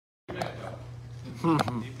Another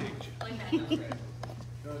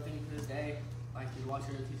thing for this day, like you watch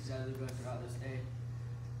your teachers as we go throughout this day,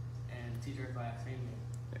 and teach our class.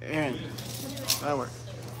 And that works.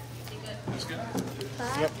 That's good.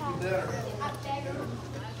 Yep. You better.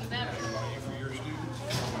 You better. For your students.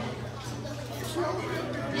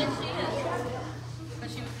 Yes, she is. But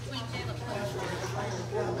she was between Caleb.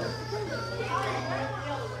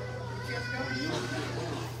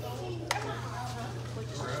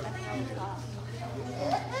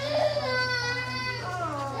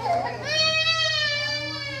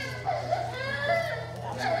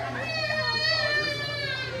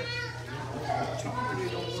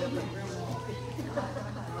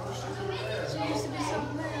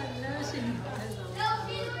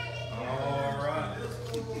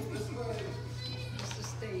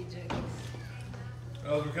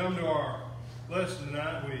 As we come to our lesson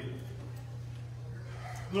tonight, we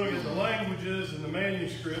look at the languages and the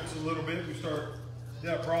manuscripts a little bit. We start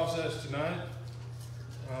that process tonight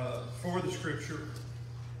for the scripture.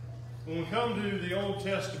 When we come to the Old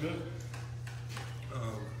Testament,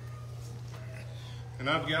 and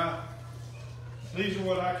I've got, these are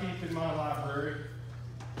what I keep in my library.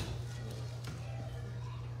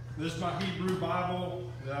 This is my Hebrew Bible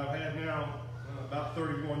that I've had now about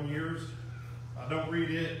 31 years. I don't read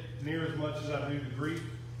it near as much as I do the Greek,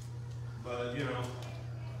 but you know,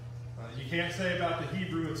 you can't say about the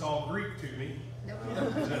Hebrew it's all Greek to me,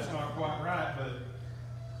 because that's not quite right, but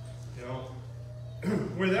you know,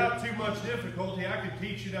 without too much difficulty, I could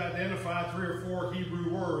teach you to identify 3 or 4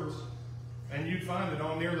 Hebrew words, and you'd find it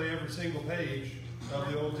on nearly every single page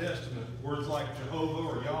of the Old Testament. Words like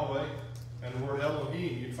Jehovah or Yahweh, and the word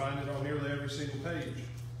Elohim, you'd find it on nearly every single page.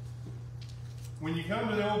 When you come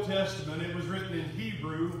to the Old Testament, it was written in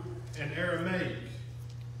Hebrew and Aramaic.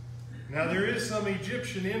 Now there is some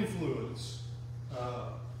Egyptian influence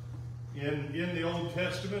in the Old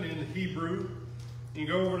Testament, in the Hebrew. You can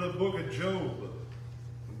go over to the book of Job.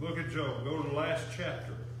 The book of Job. Go to the last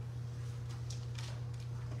chapter.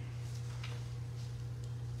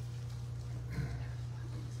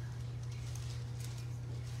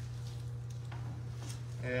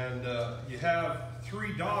 And you have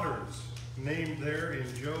 3 daughters named there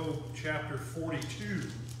in Job chapter 42.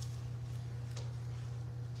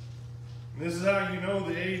 And this is how you know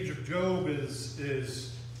the age of Job is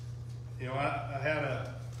you know, I had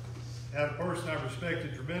a person I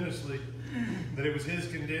respected tremendously, that it was his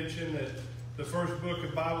contention that the first book of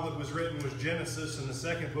the Bible that was written was Genesis, and the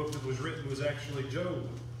second book that was written was actually Job.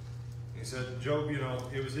 He said, Job, you know,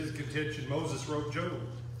 it was his contention. Moses wrote Job.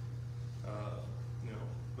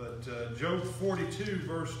 But Job 42,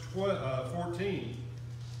 verse 14,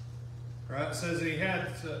 right, says that he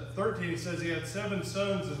had 13. It says he had 7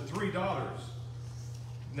 sons and 3 daughters.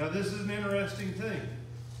 Now this is an interesting thing.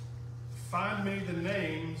 Find me the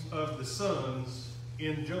names of the sons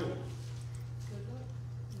in Job.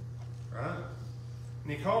 Right?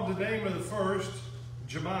 And he called the name of the first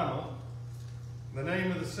Jemima, the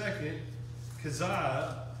name of the second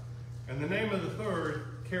Keziah, and the name of the third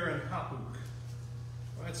Karen-Hapuk.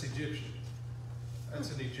 Well, that's Egyptian.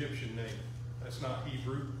 That's an Egyptian name. That's not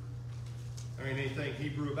Hebrew. There ain't anything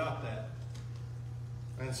Hebrew about that.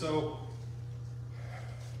 And so,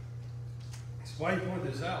 that's why you point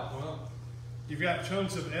this out. Well, you've got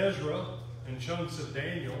chunks of Ezra and chunks of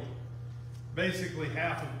Daniel. Basically,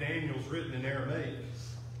 half of Daniel's written in Aramaic.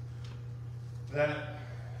 That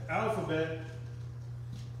alphabet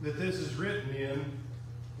that this is written in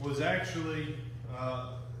was actually,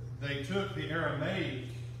 they took the Aramaic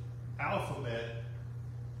alphabet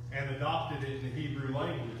and adopted it in the Hebrew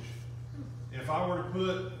language. If I were to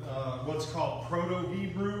put what's called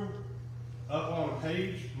Proto-Hebrew up on a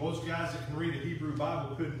page, most guys that can read a Hebrew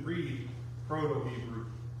Bible couldn't read Proto-Hebrew,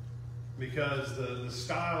 because the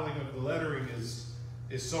styling of the lettering is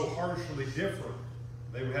so harshly different,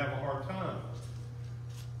 they would have a hard time.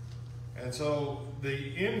 And so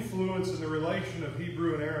the influence and the relation of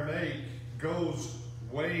Hebrew and Aramaic goes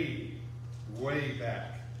way, way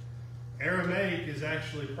back. Aramaic is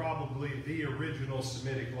actually probably the original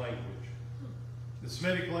Semitic language. The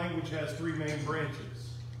Semitic language has 3 main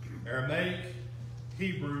branches: Aramaic,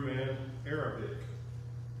 Hebrew, and Arabic.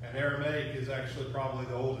 And Aramaic is actually probably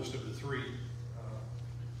the oldest of the 3.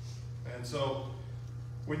 And so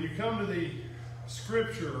when you come to the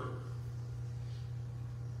scripture,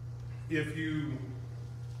 if you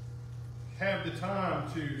have the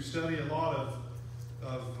time to study a lot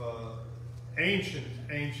of ancient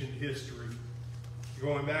history,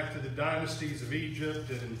 going back to the dynasties of Egypt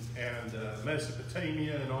and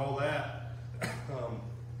Mesopotamia and all that,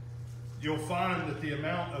 you'll find that the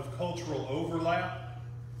amount of cultural overlap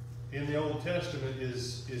in the Old Testament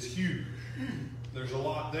is huge. There's a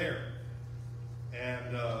lot there.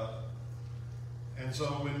 And so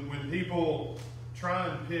when people try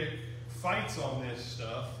and pick fights on this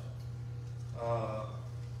stuff,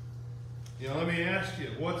 let me ask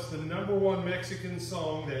you, what's the #1 Mexican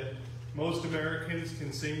song that most Americans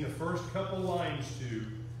can sing the first couple lines to,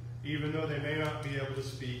 even though they may not be able to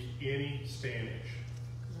speak any Spanish?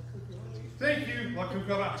 Thank you, La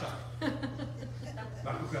Cucaracha.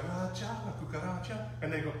 La cucaracha, la cucaracha.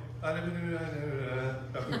 And they go, la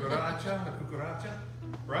cucaracha, la cucaracha.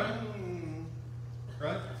 Right?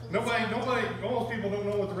 Right? Nobody, most people don't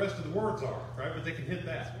know what the rest of the words are, right? But they can hit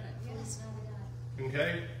that.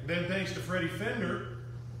 Okay? Then thanks to Freddie Fender,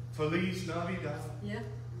 Feliz Navidad. Yeah.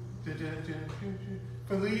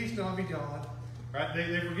 Feliz Navidad. Right?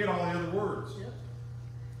 They forget all the other words. Yep.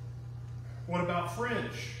 What about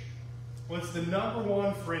French? What's the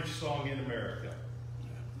 #1 French song in America?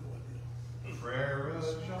 Frere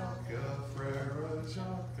Jacques, Frere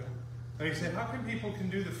Jacques. And you say, how come people can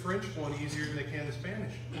do the French one easier than they can the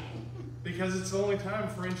Spanish? Because it's the only time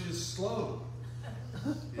French is slow,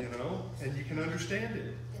 and you can understand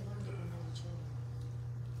it.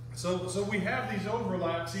 So we have these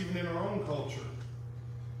overlaps even in our own culture.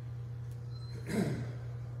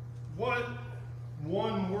 What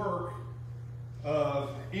one work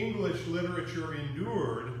of English literature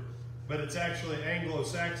endured, but it's actually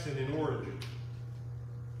Anglo-Saxon in origin?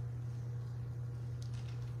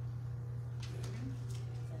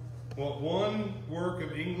 What one work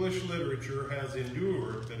of English literature has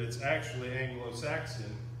endured, but it's actually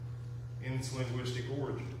Anglo-Saxon in its linguistic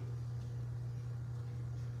origin?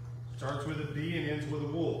 Starts with a B and ends with a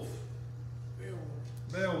wolf.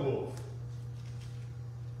 Beowulf.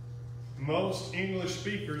 Most English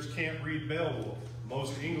speakers can't read Beowulf.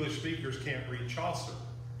 Most English speakers can't read Chaucer.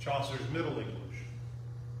 Chaucer's Middle English.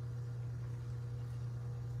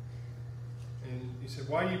 And you said,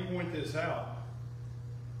 why do you point this out?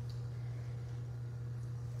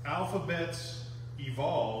 Alphabets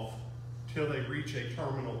evolve till they reach a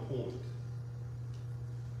terminal point.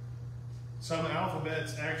 Some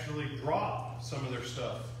alphabets actually drop some of their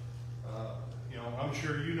stuff. I'm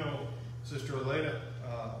sure you know, Sister Elena,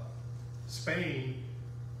 Spain,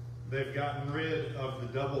 they've gotten rid of the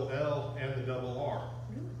double L and the double R.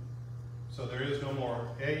 Really? So there is no more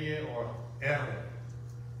ella or R.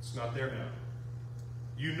 It's not there now.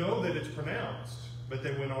 You know that it's pronounced, but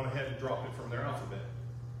they went on ahead and dropped it from their alphabet.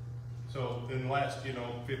 So in the last,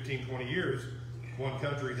 15, 20 years, one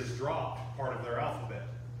country has dropped part of their alphabet.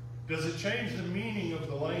 Does it change the meaning of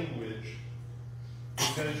the language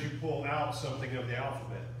because you pull out something of the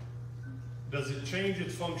alphabet? Does it change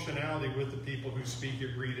its functionality with the people who speak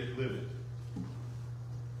it, read it, live it?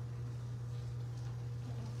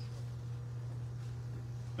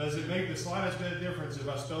 Does it make the slightest bit of difference if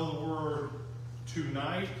I spell the word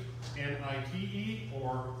tonight, N-I-T-E,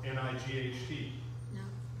 or N-I-G-H-T? No.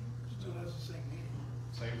 Still has the same meaning.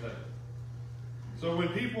 Same thing. So when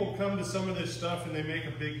people come to some of this stuff and they make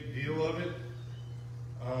a big deal of it,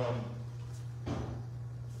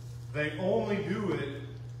 they only do it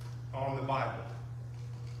on the Bible.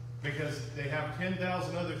 Because they have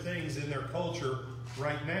 10,000 other things in their culture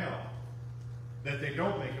right now that they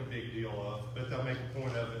don't make a big deal of, but they'll make a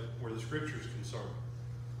point of it where the Scripture is concerned.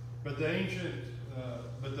 But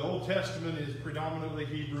the Old Testament is predominantly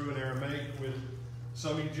Hebrew and Aramaic with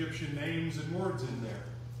some Egyptian names and words in there.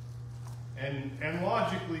 And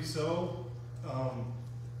logically so,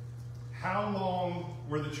 how long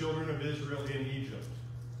were the children of Israel in Egypt?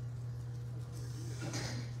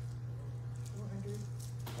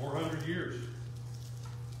 400 years.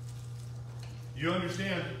 You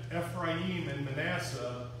understand, Ephraim and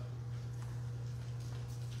Manasseh,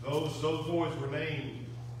 those boys were named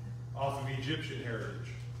off of Egyptian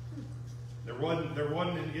heritage. There wasn't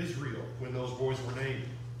an Israel when those boys were named.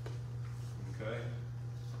 Okay?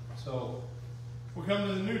 So, we come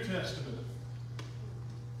to the New Testament.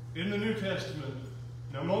 In the New Testament,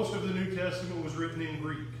 now most of the New Testament was written in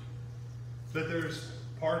Greek, but there's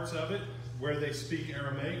parts of it where they speak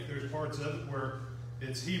Aramaic, there's parts of it where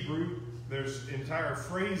it's Hebrew, there's entire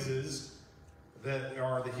phrases that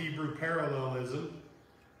are the Hebrew parallelism,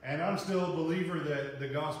 and I'm still a believer that the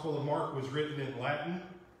Gospel of Mark was written in Latin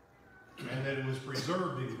and that it was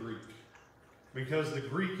preserved in Greek, because the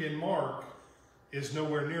Greek in Mark is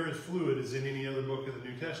nowhere near as fluid as in any other book of the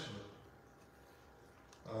New Testament.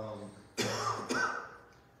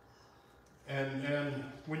 And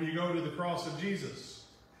when you go to the cross of Jesus,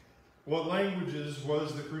 what languages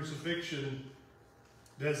was the crucifixion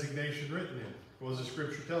designation written in? What does the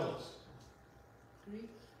Scripture tell us? Greek.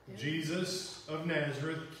 Jesus of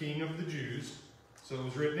Nazareth, King of the Jews. So it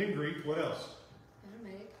was written in Greek. What else?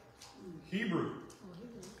 Aramaic. Hebrew Oh,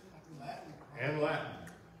 Hebrew. Latin. and Latin.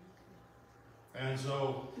 And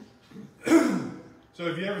so, so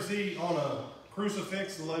if you ever see on a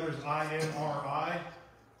crucifix the letters I-N-R-I,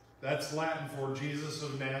 that's Latin for Jesus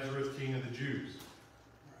of Nazareth, King of the Jews.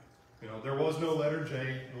 You know, there was no letter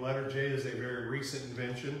J. The letter J is a very recent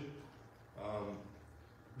invention.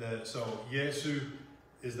 So Jesu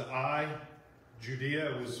is the I.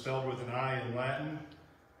 Judea was spelled with an I in Latin.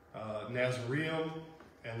 Nazareum,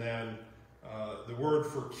 and then the word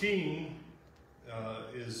for king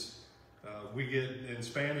is, we get in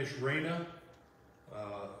Spanish, reina.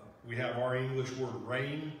 We have our English word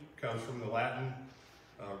reign, comes from the Latin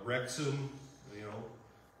rexum, you know.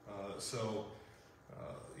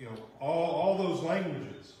 You know, all those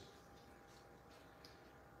languages.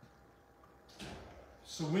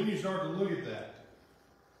 So when you start to look at that,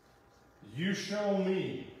 you show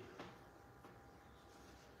me.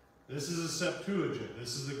 This is a Septuagint.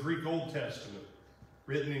 This is the Greek Old Testament,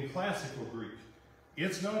 written in classical Greek.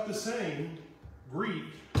 It's not the same Greek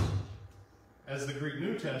as the Greek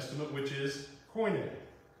New Testament, which is Koine.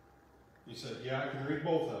 You said, yeah, I can read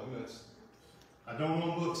both of them. I don't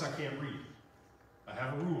own books I can't read. I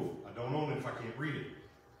have a rule. I don't own it if I can't read it.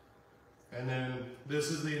 And then this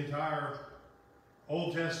is the entire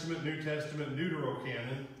Old Testament, New Testament,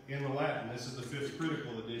 Deuterocanon in the Latin. This is the 5th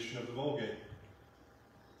critical edition of the Vulgate.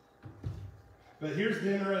 But here's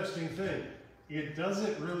the interesting thing. It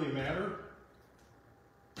doesn't really matter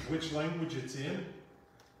which language it's in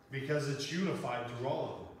because it's unified through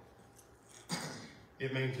all of them.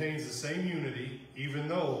 It maintains the same unity even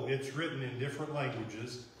though it's written in different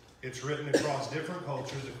languages. It's written across different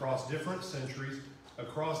cultures, across different centuries,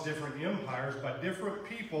 across different empires by different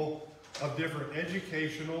people of different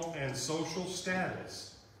educational and social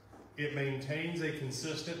status. It maintains a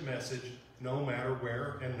consistent message no matter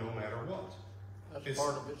where and no matter what. That's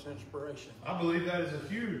part of its inspiration. I believe that is a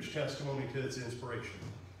huge testimony to its inspiration.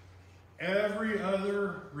 Every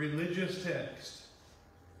other religious text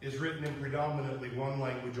is written in predominantly one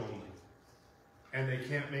language only, and they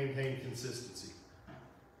can't maintain consistency.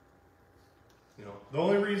 You know, the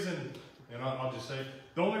only reason, and I'll just say,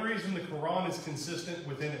 the only reason the Quran is consistent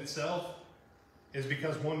within itself is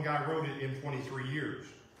because one guy wrote it in 23 years,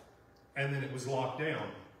 and then it was locked down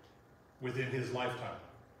within his lifetime.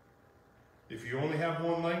 If you only have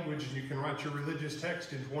one language and you can write your religious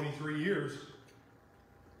text in 23 years,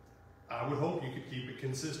 I would hope you could keep it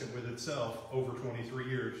consistent with itself over 23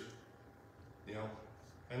 years. You know,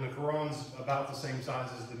 and the Quran's about the same size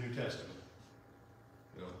as the New Testament.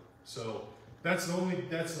 You know, so that's the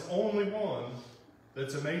only one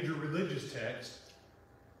that's a major religious text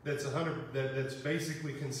that's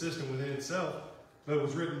basically consistent within itself, but it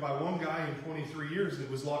was written by one guy in 23 years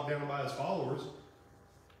that was locked down by his followers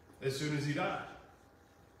as soon as he died.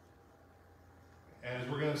 And as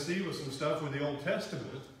we're going to see with some stuff with the Old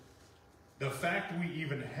Testament, the fact we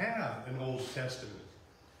even have an Old Testament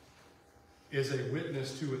is a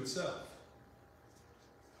witness to itself.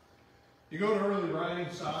 You go to early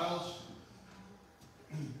writing styles.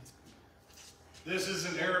 This is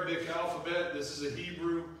an Arabic alphabet. This is a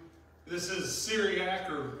Hebrew. This is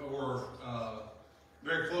Syriac or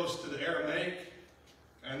very close to the Aramaic.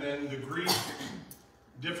 And then the Greek,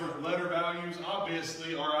 different letter values.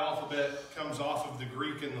 Obviously, our alphabet comes off of the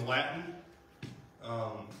Greek and the Latin.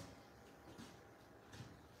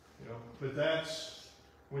 You know, but that's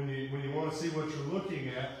when you want to see what you're looking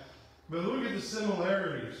at. But look at the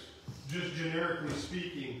similarities, just generically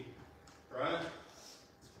speaking, right?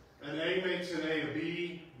 An A makes an A a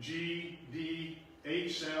B, G, D,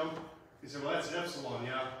 H sound. You say, well, that's epsilon.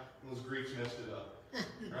 Yeah, those Greeks messed it up,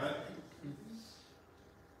 right?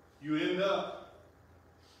 You end up,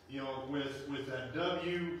 you know, with that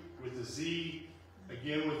W, with the Z,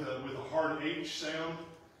 again with a hard H sound.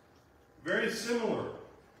 Very similar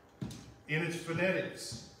in its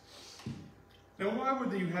phonetics. Now, why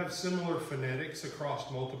would you have similar phonetics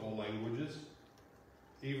across multiple languages,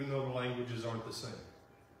 even though the languages aren't the same?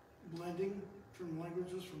 Blending from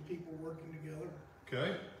languages, from people working together.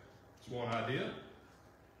 Okay, that's one idea.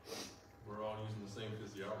 We're all using the same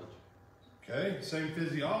physiology. Okay, same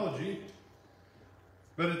physiology.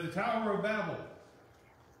 But at the Tower of Babel,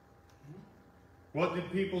 what did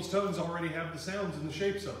people's tongues already have the sounds and the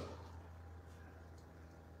shapes of?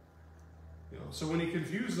 You know, so when he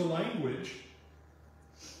confused the language,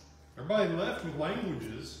 everybody left with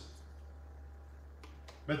languages,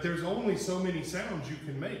 but there's only so many sounds you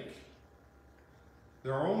can make.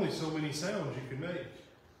 There are only so many sounds you can make.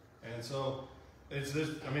 And so It's this,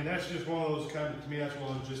 I mean, that's just one of those kind of, to me, that's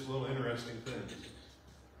one of those just little interesting things.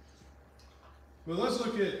 But let's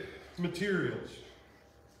look at materials.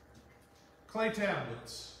 Clay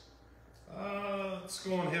tablets. Let's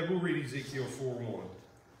go on ahead. We'll read Ezekiel 4:1.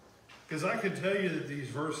 Because I can tell you that these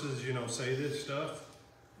verses, you know, say this stuff.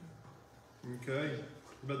 Okay?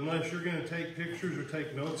 But unless you're going to take pictures or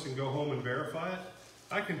take notes and go home and verify it,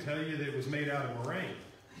 I can tell you that it was made out of moraine.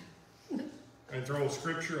 And throw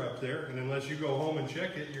scripture up there, and unless you go home and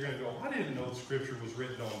check it, you're going to go, I didn't know the scripture was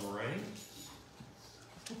written on moraine.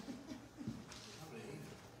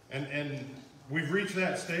 And we've reached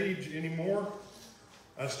that stage anymore.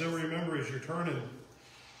 I still remember as you're turning,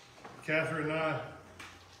 Catherine and I,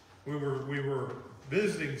 we were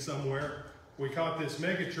visiting somewhere. We caught this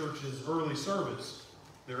mega church's early service,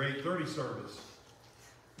 their 8:30 service,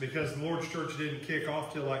 because the Lord's church didn't kick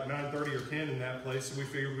off till like 9:30 or 10 in that place, so we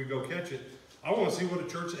figured we'd go catch it. I want to see what a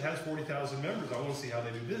church that has 40,000 members, I want to see how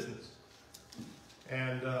they do business.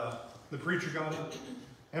 And the preacher got up,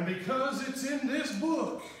 and because it's in this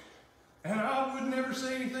book, and I would never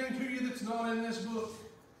say anything to you that's not in this book.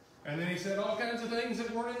 And then he said all kinds of things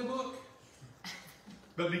that weren't in the book.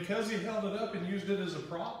 But because he held it up and used it as a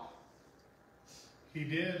prop, he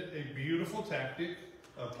did a beautiful tactic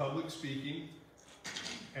of public speaking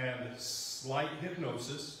and slight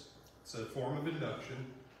hypnosis. It's a form of induction.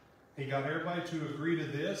 He got everybody to agree to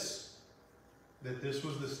this, that this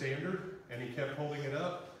was the standard, and he kept holding it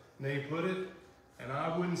up, and they put it, and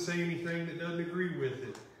I wouldn't say anything that doesn't agree with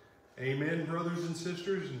it. Amen, brothers and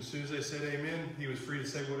sisters. And as soon as they said amen, he was free to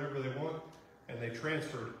say whatever they want, and they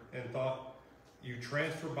transferred and thought, you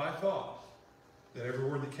transfer by thought, that every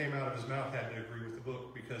word that came out of his mouth had to agree with the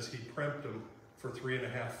book, because he prepped them for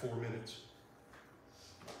 3.5, 4 minutes.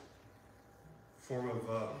 Form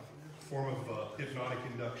of hypnotic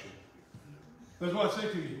induction. That's what I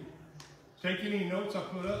say to you. Take any notes I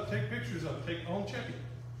put up, take pictures of it, take it home, check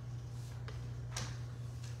it.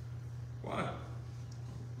 Why?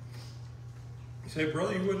 You say,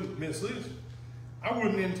 brother, you wouldn't mislead us. I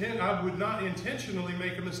would not intentionally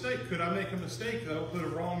make a mistake. Could I make a mistake though? Put a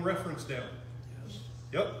wrong reference down. Yes.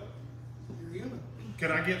 Yep. You're human.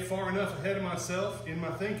 Could I get far enough ahead of myself in my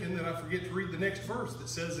thinking that I forget to read the next verse that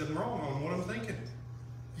says I'm wrong on what I'm thinking?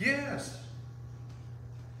 Yes.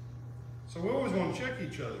 So we always want to check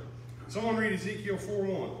each other. Someone read Ezekiel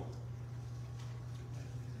 4:1.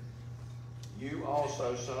 You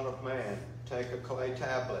also, son of man, take a clay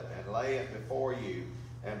tablet and lay it before you,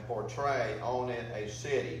 and portray on it a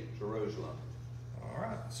city, Jerusalem. All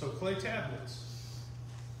right, so clay tablets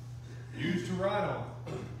used to write on.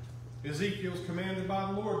 Ezekiel's commanded by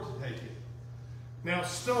the Lord to take it. Now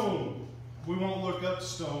stone, we won't look up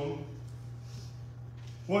stone.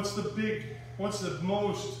 What's the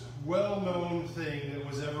most well-known thing that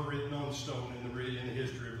was ever written on stone in the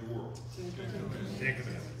history of the world? Ten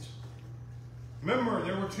Commandments. Remember,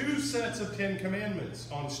 there were 2 sets of 10 Commandments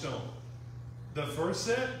on stone. The first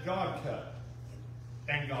set, God cut,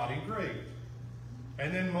 and God engraved.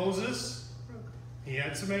 And then Moses, he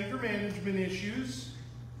had some anger management issues,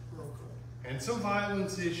 and some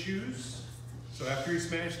violence issues. So after he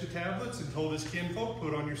smashed the tablets and told his kinfolk,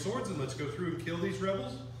 put on your swords and let's go through and kill these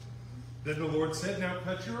rebels, then the Lord said, now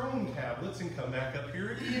cut your own tablets and come back up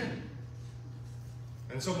here again.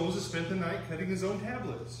 And so Moses spent the night cutting his own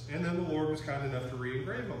tablets. And then the Lord was kind enough to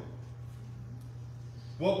re-engrave them.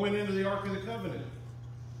 What went into the Ark of the Covenant?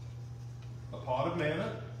 A pot of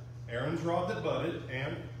manna, Aaron's rod that budded,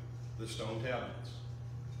 and the stone tablets.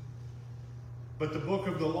 But the book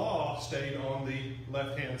of the law stayed on the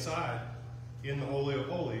left-hand side in the Holy of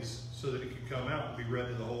Holies so that it could come out and be read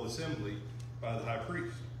to the whole assembly by the high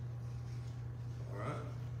priest. All right?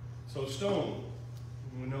 So stone,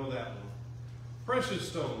 we know that one. Precious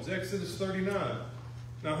stones, Exodus 39.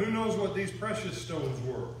 Now who knows what these precious stones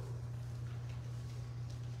were?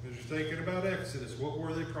 As you're thinking about Exodus, what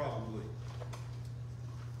were they probably?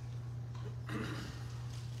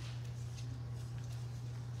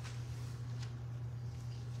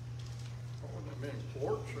 Wouldn't have been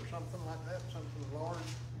quartz or something like that, something large.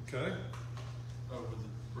 Okay. Oh,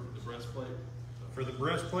 with the breastplate? For the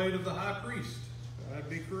breastplate of the high priest. That'd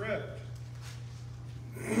be correct.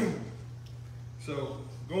 So,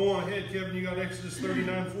 go on ahead, Kevin. You got Exodus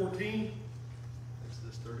 39:14?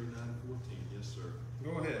 Exodus 39:14, yes, sir.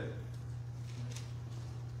 Go ahead.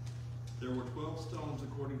 There were 12 stones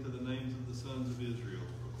according to the names of the sons of Israel,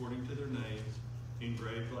 according to their names,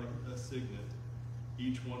 engraved like a signet,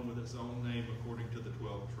 each one with its own name according to the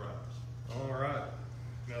 12 tribes. All right.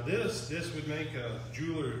 Now this would make a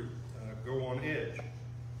jeweler go on edge.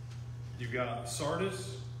 You've got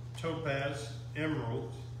sardis, topaz,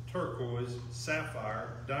 emerald, turquoise, sapphire,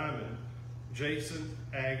 diamond, jacinth,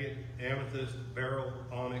 agate, amethyst, beryl,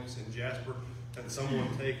 onyx, and jasper, and someone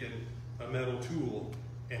taking a metal tool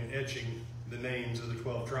and etching the names of the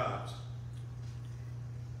 12 tribes.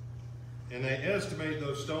 And they estimate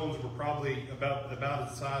those stones were probably about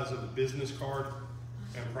the size of a business card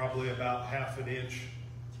and probably about half an inch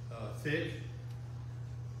thick.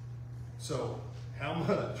 So, how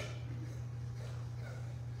much?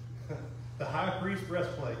 The high priest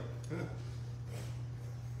breastplate.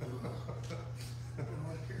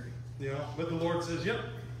 You know, but the Lord says, yep,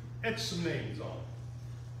 etch some names on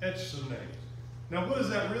it. Etch some names. Now, what does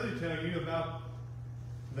that really tell you about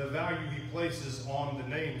the value he places on the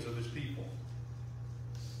names of his people?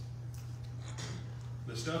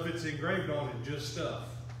 The stuff it's engraved on is just stuff.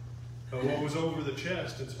 But what was over the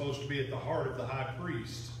chest is supposed to be at the heart of the high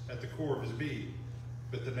priest, at the core of his being,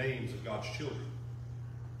 but the names of God's children.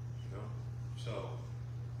 You know?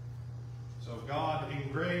 So God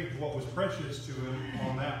engraved what was precious to him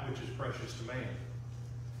on that which is precious to man.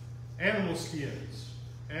 Animal skins.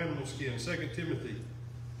 Animal skins. 2 Timothy.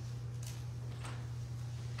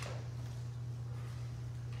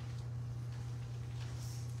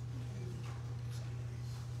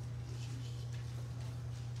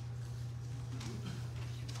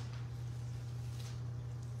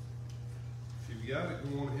 If you've got it,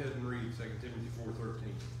 go on ahead and read 2 Timothy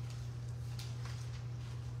 4:13.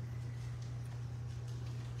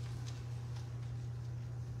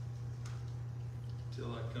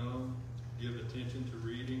 Till I come, give attention to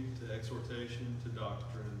reading, to exhortation, to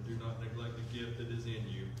doctrine. Do not neglect the gift that is in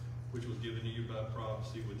you, which was given to you by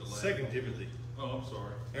prophecy with the last. 2 Timothy. Oh, I'm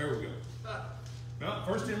sorry. There we go. No,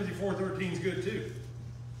 1 Timothy 4:13 is good too.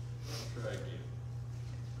 I'll try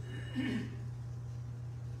again.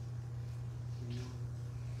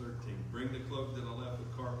 13. Bring the cloak that I left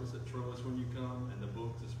with Carpus at Troas when you come, and the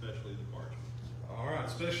books, especially the parchments. All right,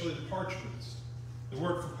 especially the parchments. The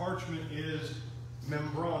word for parchment is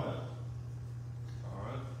membrana. All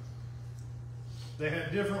right. They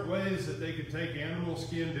had different ways that they could take animal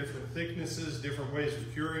skin, different thicknesses, different ways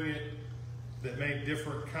of curing it, that made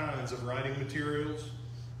different kinds of writing materials.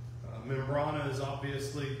 Membrana is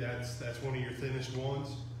obviously, that's one of your thinnest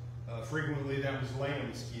ones. Frequently that was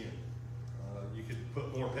lamb skin. You could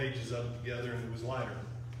put more pages up together and it was lighter.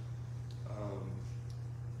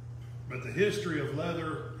 But the history of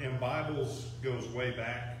leather and Bibles goes way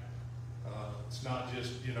back. It's not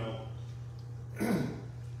just, you know,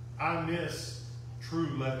 I miss true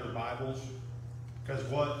leather Bibles, because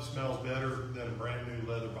what smells better than a brand new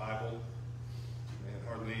leather Bible? Man,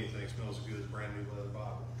 hardly anything smells as good as a brand new leather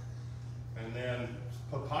Bible. And then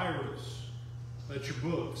papyrus. That's your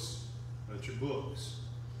books. That's your books.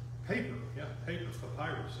 Paper. Yeah, paper.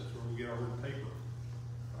 Papyrus. That's where we get our word paper.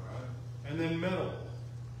 All right. And then metal.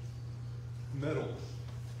 Metal.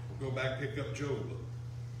 We'll go back, pick up Job.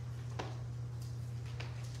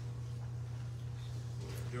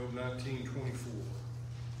 Job 19:24.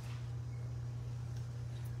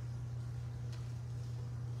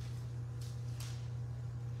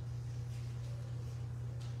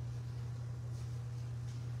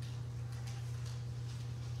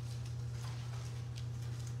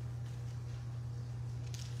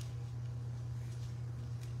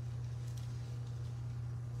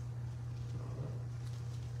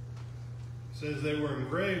 It says they were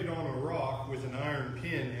engraved on a rock with an iron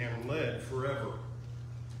pin and lead forever.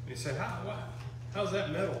 And he said, how's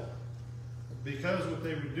that metal? Because what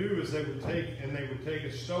they would do is they would take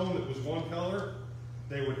a stone that was one color,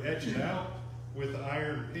 they would etch it out with the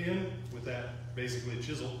iron pin, with that basically a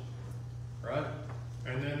chisel, right?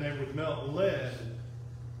 And then they would melt lead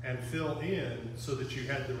and fill in so that you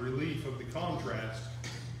had the relief of the contrast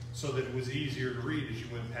so that it was easier to read as you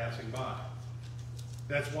went passing by.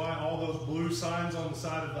 That's why all those blue signs on the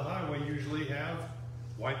side of the highway usually have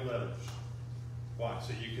white letters. Why?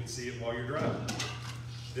 So you can see it while you're driving.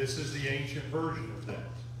 This is the ancient version of that.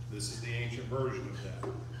 This is the ancient version of that.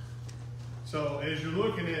 So as you're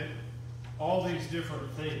looking at all these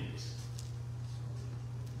different things,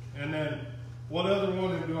 and then what other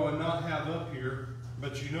one do I not have up here,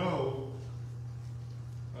 but you know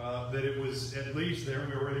that it was at least there,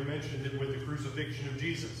 we already mentioned it with the crucifixion of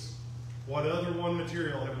Jesus. What other one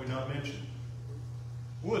material have we not mentioned?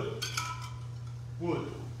 Wood.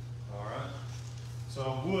 Wood. All right.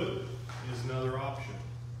 So wood is another option.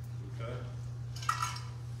 Okay.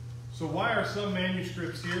 So why are some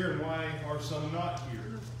manuscripts here and why are some not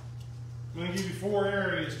here? I'm going to give you 4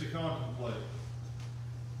 areas to contemplate.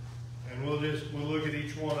 And we'll look at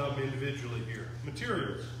each one of them individually here.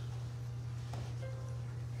 Materials.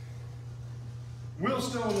 Will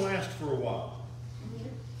stone last for a while?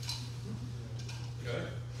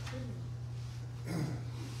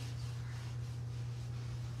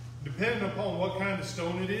 depending upon what kind of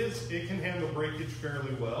stone it is, it can handle breakage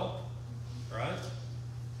fairly well, right?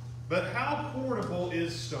 But how portable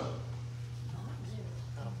is stone?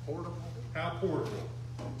 How portable? How portable?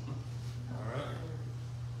 All right.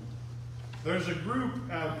 There's a group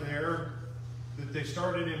out there that they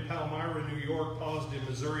started in Palmyra, New York, paused in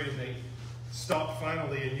Missouri, and they stopped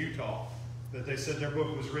finally in Utah. That they said their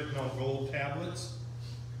book was written on gold tablets.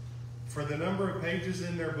 For the number of pages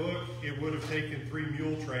in their book, it would have taken 3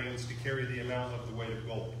 mule trains to carry the amount of the weight of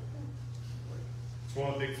gold. It's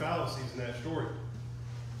one of the big fallacies in that story.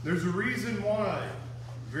 There's a reason why,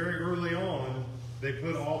 very early on, they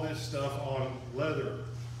put all this stuff on leather,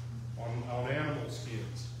 on animal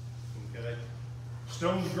skins. Okay?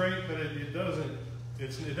 Stone's great, but it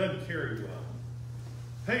doesn't carry well.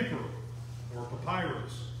 Paper, or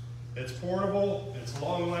papyrus. It's portable, it's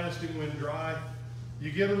long-lasting when dry. You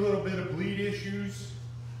get a little bit of bleed issues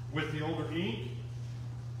with the older ink,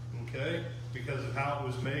 okay, because of how it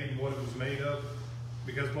was made and what it was made of,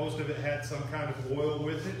 because most of it had some kind of oil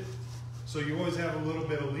with it. So you always have a little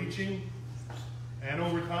bit of leaching, and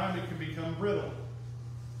over time it can become brittle.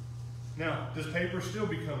 Now, does paper still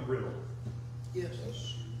become brittle? Yes.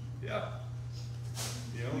 Yeah.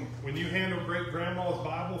 You know, when you handle great-grandma's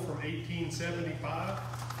Bible from 1875,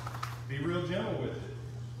 be real gentle with it.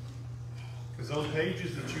 Because those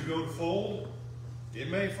pages that you go to fold, it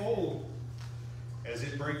may fold as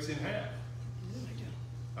it breaks in half.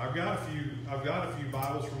 I've got a few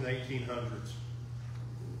Bibles from the 1800s.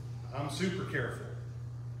 I'm super careful.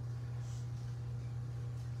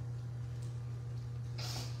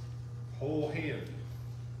 Whole hand.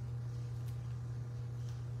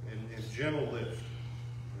 And gentle lift.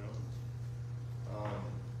 You know?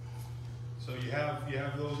 So you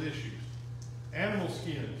have those issues. Animal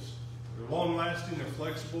skins. They're long-lasting, they're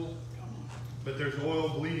flexible, but there's oil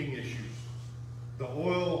bleeding issues. The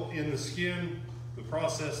oil in the skin, the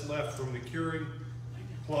process left from the curing,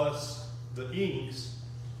 plus the inks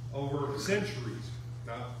over centuries.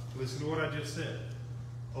 Now, listen to what I just said.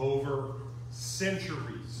 Over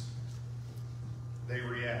centuries, they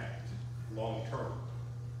react long-term,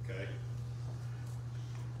 okay?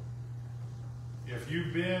 If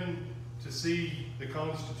you've been to see the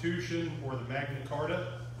Constitution or the Magna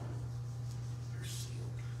Carta,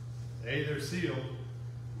 they're sealed.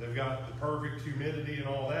 They've got the perfect humidity and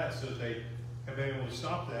all that, so they have been able to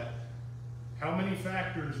stop that. How many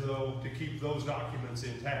factors, though, to keep those documents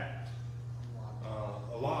intact?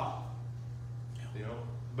 A lot. You know,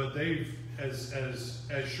 but they've, as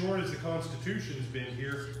short as the Constitution's been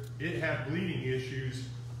here, it had bleeding issues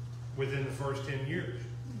within the first 10 years.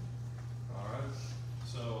 All right.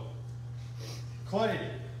 So, clay.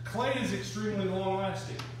 Clay is extremely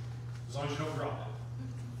long-lasting, as long as you don't drop it.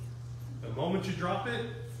 The moment you drop it,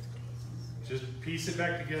 just piece it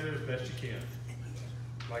back together as best you can.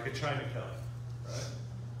 Like a china cup,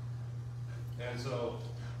 right?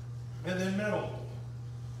 And then metal.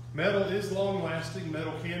 Metal is long lasting,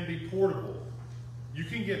 metal can be portable. You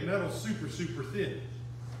can get metal super, super thin.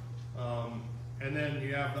 And then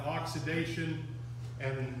you have the oxidation,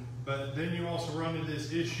 but then you also run into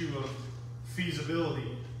this issue of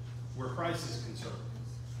feasibility where price is concerned.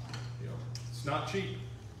 You know, it's not cheap.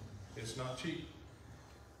 It's not cheap.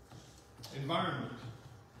 Environment.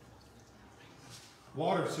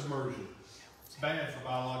 Water submersion. It's bad for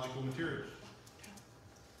biological materials.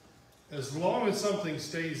 As long as something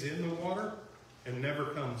stays in the water and never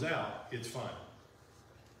comes out, it's fine.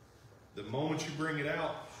 The moment you bring it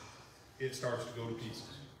out, it starts to go to pieces.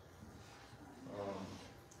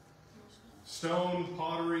 Stone,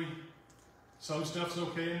 pottery, some stuff's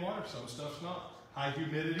okay in water, some stuff's not. High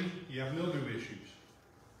humidity, you have mildew issues.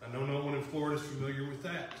 I know no one in Florida is familiar with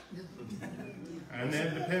that. And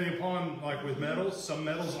then depending upon, like with metals, some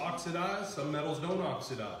metals oxidize, some metals don't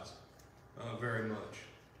oxidize very much.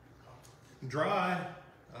 Dry,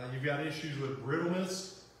 you've got issues with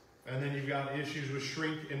brittleness, and then you've got issues with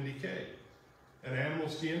shrink and decay. An animal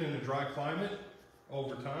skin in a dry climate,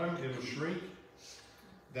 over time, it will shrink.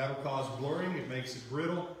 That'll cause blurring, it makes it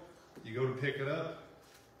brittle. You go to pick it up,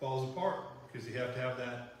 falls apart, because you have to have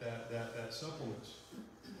that suppleness.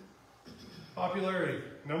 Popularity.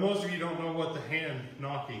 Now, most of you don't know what the hand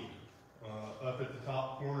knocking up at the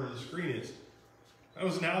top corner of the screen is. That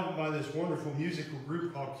was an album by this wonderful musical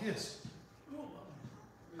group called Kiss.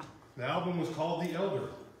 The album was called The Elder.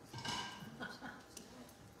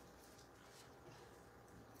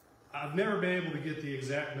 I've never been able to get the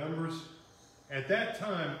exact numbers. At that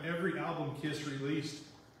time, every album Kiss released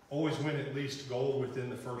always went at least gold within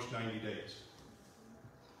the first 90 days.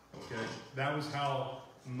 Okay? That was how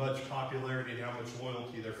much popularity and how much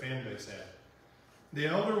loyalty their fan base had. The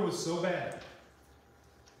elder was so bad,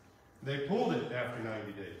 they pulled it after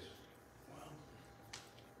 90 days.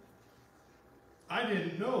 I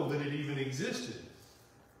didn't know that it even existed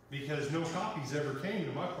because no copies ever came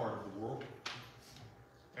to my part of the world.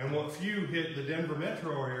 And what few hit the Denver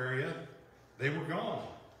metro area, they were gone.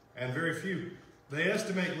 And very few. They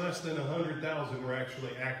estimate less than 100,000 were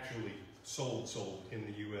actually sold in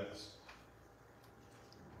the U.S.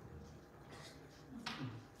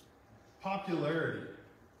 Popularity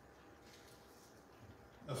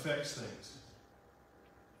affects things.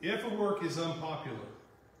 If a work is unpopular,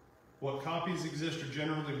 what copies exist are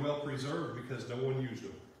generally well preserved because no one used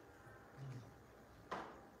them.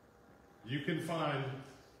 You can find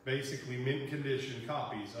basically mint condition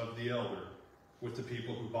copies of the elder with the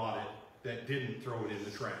people who bought it that didn't throw it in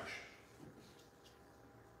the trash.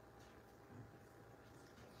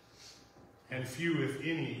 And few, if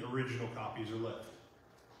any, original copies are left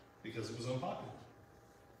because it was unpopular.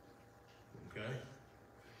 Okay?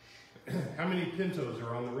 How many Pintos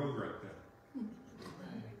are on the road right now?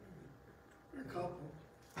 A couple.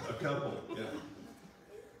 A couple, yeah.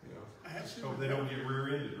 You know, I have seen hope they don't get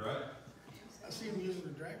rear-ended, right? I see them using the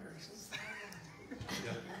drag races.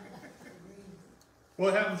 Yeah.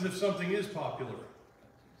 What happens if something is popular?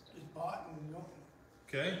 It's bought and gone.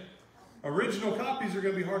 Okay? Original copies are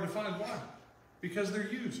going to be hard to find. Why? Because they're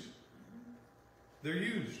used. They're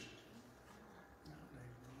used.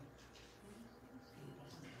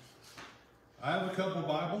 I have a couple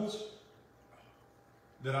Bibles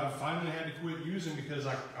that I've finally had to quit using because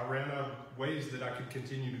I ran out of ways that I could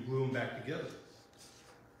continue to glue them back together.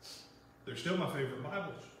 They're still my favorite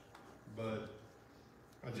Bibles, but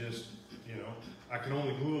I just, you know, I can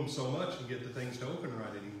only glue them so much and get the things to open right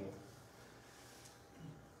anymore.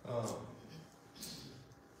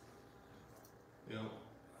 You know,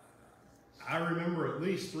 I remember at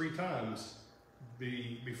least 3 times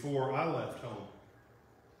before I left home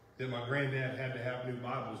that my granddad had to have new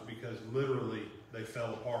Bibles because literally they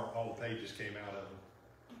fell apart. All the pages came out of them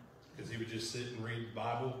because he would just sit and read the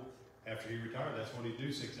Bible after he retired. That's what he'd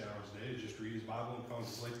do 6 hours a day, is just read his Bible and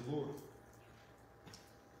contemplate the Lord.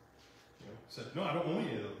 You know, said, no, I don't want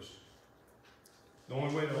any of those. The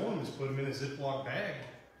only way to own them is put them in a Ziploc bag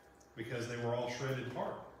because they were all shredded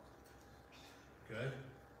apart. Okay?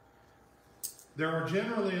 There are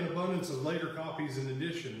generally an abundance of later copies and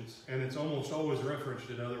editions, and it's almost always referenced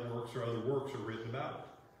in other works, or other works are written about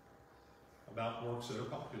works that are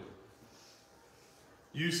popular.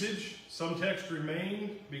 Usage, some texts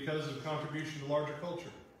remain because of contribution to larger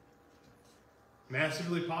culture.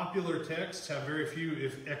 Massively popular texts have very few,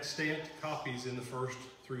 if extant, copies in the first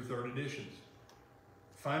through third editions.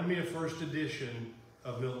 Find me a first edition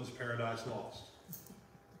of Milton's Paradise Lost.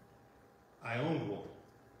 I owned one.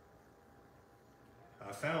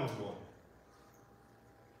 I found one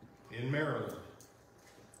in Maryland.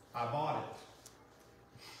 I bought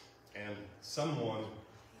it, and someone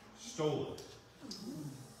stole it.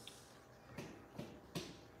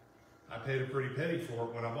 I paid a pretty penny for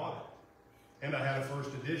it when I bought it, and I had a first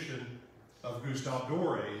edition of Gustave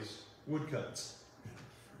Doré's woodcuts.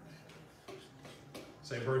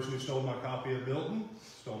 Same person who stole my copy of Milton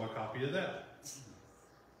stole my copy of that.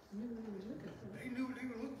 They knew what they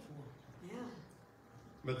were looking for. Yeah.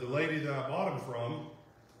 But the lady that I bought them from,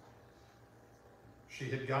 she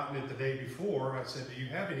had gotten it the day before. I said, do you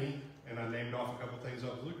have any? And I named off a couple things I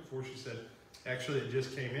was looking for. She said, actually, it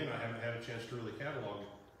just came in. I haven't had a chance to really catalog it.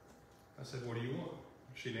 I said, what do you want?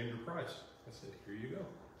 She named her price. I said, here you go.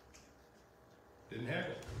 Didn't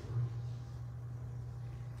haggle.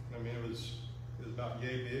 I mean, it was about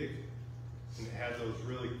yay big, and it had those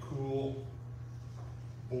really cool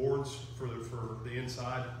boards for the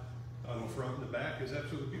inside on the front and the back. Is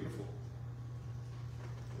absolutely beautiful.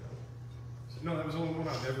 You know? So, no, that was the only one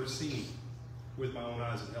I've ever seen with my own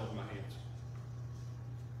eyes and held in my hands.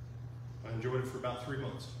 I enjoyed it for about 3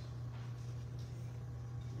 months.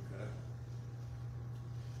 Okay.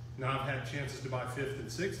 Now I've had chances to buy 5th and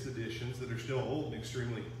 6th editions that are still old and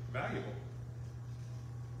extremely valuable.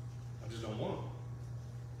 I just don't want them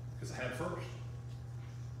because I had first.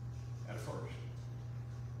 Had a first.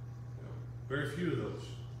 You know, very few of those.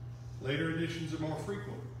 Later editions are more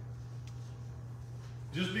frequent.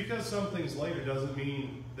 Just because something's later doesn't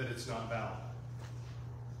mean that it's not valid.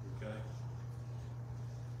 Okay?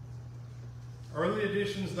 Early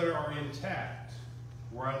editions that are intact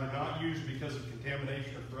were either not used because of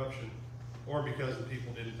contamination or corruption, or because the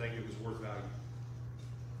people didn't think it was worth value.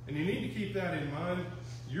 And you need to keep that in mind.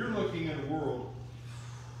 You're looking at a world.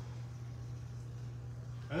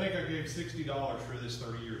 I think I gave $60 for this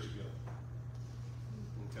 30 years ago.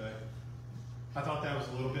 Okay? I thought that was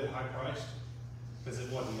a little bit high priced. because it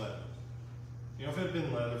wasn't leather. You know, if it had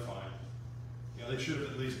been leather, fine. You know, they should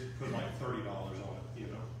have at least put like $30 on it, you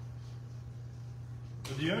know.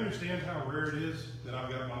 But do you understand how rare it is that I've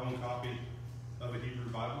got my own copy of a Hebrew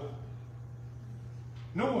Bible?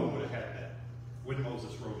 No one would have had that when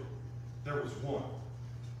Moses wrote it. There was one.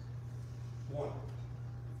 One.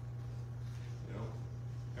 You know?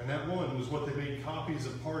 And that one was what they made copies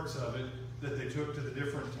of parts of it that they took to the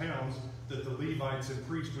different towns that the Levites and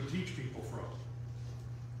priests would teach people from.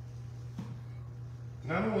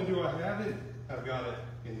 Not only do I have it, I've got it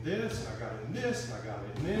in this, and I got it in this, and I got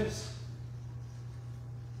it in this.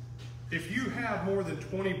 If you have more than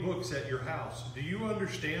 20 books at your house, do you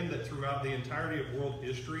understand that throughout the entirety of world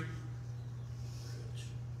history,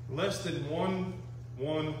 less than 1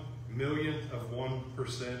 millionth of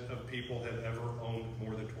 1% of people have ever owned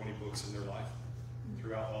more than 20 books in their life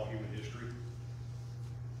throughout all human history?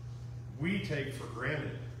 We take for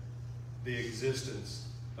granted the existence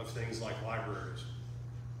of things like libraries.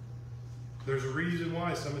 There's a reason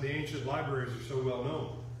why some of the ancient libraries are so well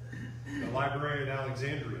known. The Library at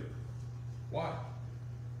Alexandria. Why?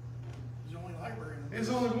 There's only library in the There's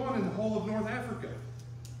only one in the whole of North Africa.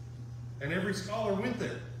 And every scholar went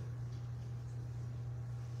there.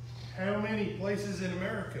 How many places in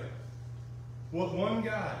America? What one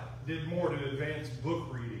guy did more to advance book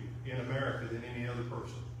reading in America than any other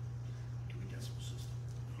person?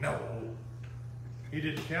 No. He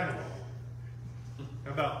did the catalog.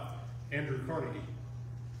 How about Andrew Carnegie?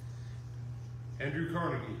 Andrew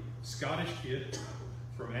Carnegie, Scottish kid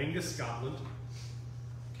from Angus, Scotland,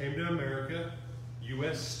 came to America,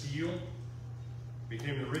 U.S. Steel,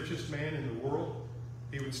 became the richest man in the world.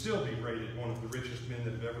 He would still be rated one of the richest men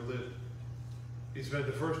that have ever lived. He spent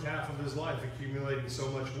the first half of his life accumulating so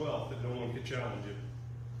much wealth that no one could challenge him.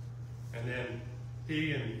 And then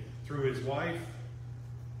he and through his wife,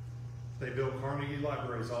 they built Carnegie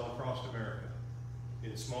libraries all across America,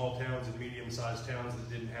 in small towns and medium-sized towns that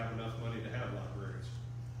didn't have enough money to have libraries,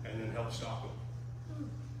 and then helped stock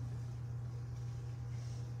them.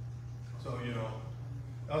 So, you know,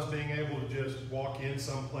 us being able to just walk in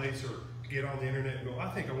someplace or get on the internet and go, I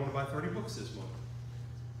think I want to buy 30 books this month.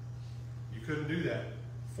 You couldn't do that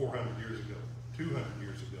 400 years ago, 200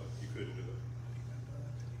 years ago. You couldn't do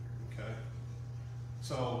it. Okay?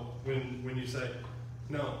 So when you say,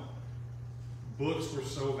 no, books were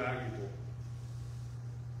so valuable,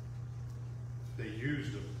 they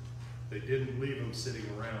used them. They didn't leave them sitting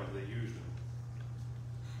around. They used them.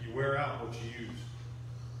 You wear out what you use.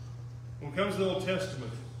 When it comes to the Old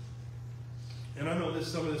Testament, and I know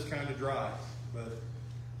some of this kind of dry, but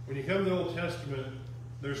when you come to the Old Testament,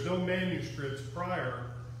 there's no manuscripts prior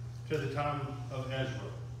to the time of Ezra.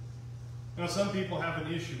 Now, some people have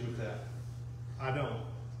an issue with that. I don't,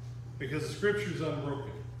 because the Scripture is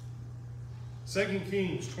unbroken. 2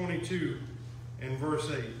 Kings 22 and verse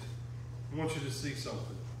 8. I want you to see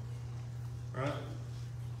something. Right?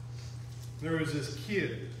 There was this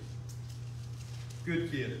kid, good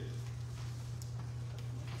kid.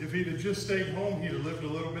 If he'd have just stayed home, he'd have lived a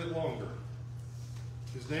little bit longer.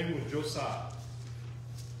 His name was Josiah.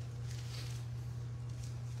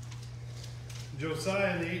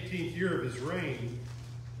 Josiah, in the 18th year of his reign,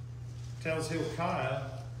 tells Hilkiah,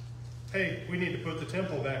 hey, we need to put the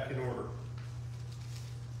temple back in order.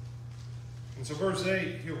 And so verse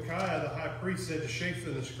 8, Hilkiah the high priest said to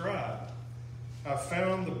Shaphan the scribe, I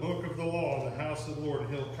found the book of the law in the house of the Lord. And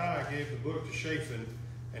Hilkiah gave the book to Shaphan,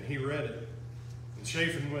 and he read it. And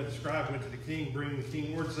Shaphan, the scribe, went to the king, bringing the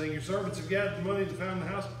king word, saying, your servants have gathered the money to found the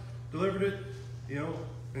house, delivered it. You know,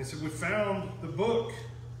 and he said, we found the book.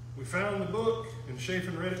 We found the book. And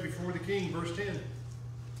Shaphan read it before the king, verse 10.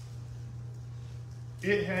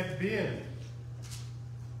 It had been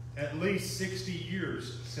at least 60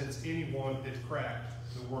 years since anyone had cracked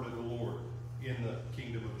the word of the Lord in the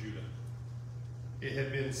kingdom of Judah. It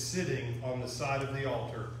had been sitting on the side of the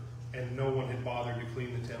altar, and no one had bothered to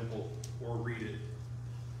clean the temple or read it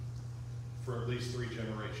for at least 3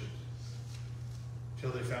 generations,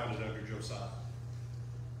 till they found it under Josiah.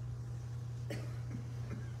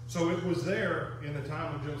 So it was there in the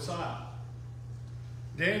time of Josiah.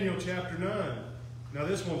 Daniel chapter 9. Now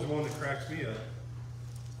this one's the one that cracks me up.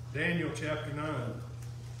 Daniel chapter 9.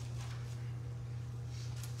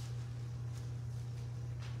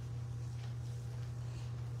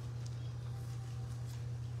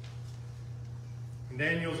 And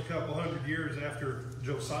Daniel's a couple hundred years after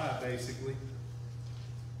Josiah, basically.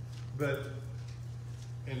 But,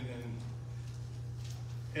 and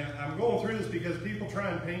I'm going through this because people try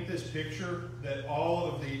and paint this picture that all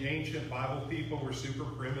of the ancient Bible people were super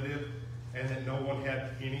primitive and that no one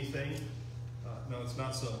had anything. No, it's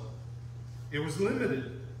not so. It was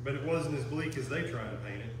limited, but it wasn't as bleak as they try to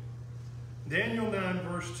paint it. Daniel 9,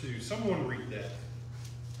 verse 2. Someone read that.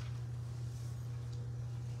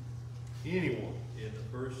 Anyone? In the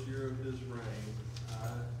first year of his reign, I,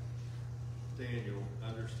 Daniel,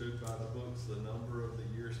 understood by the books the number of the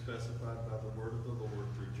years specified by the word of the Lord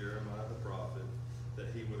through Jeremiah the prophet, that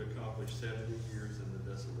he would accomplish 70 years in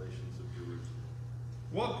the desolations of Jerusalem.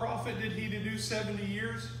 What prophet did he do 70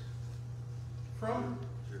 years from?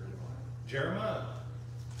 Jeremiah.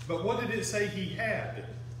 But what did it say he had?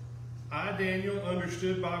 I, Daniel,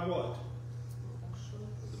 understood by what?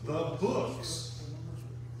 The books.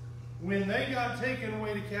 When they got taken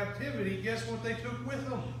away to captivity, guess what they took with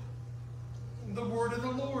them? The word of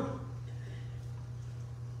the Lord.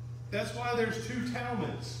 That's why there's two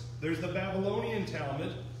Talmuds. There's the Babylonian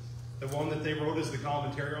Talmud, the one that they wrote as the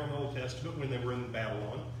commentary on the Old Testament when they were in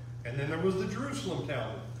Babylon. And then there was the Jerusalem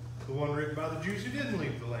Talmud, the one written by the Jews who didn't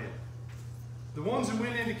leave the land. The ones who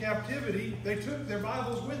went into captivity, they took their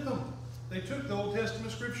Bibles with them. They took the Old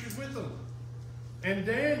Testament scriptures with them. And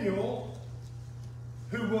Daniel,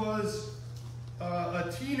 who was a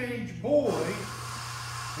teenage boy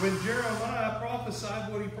when Jeremiah prophesied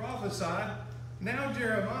what he prophesied, now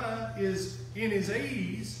Jeremiah is in his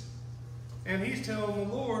 80s, and he's telling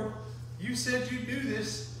the Lord, you said you'd do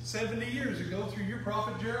this 70 years ago through your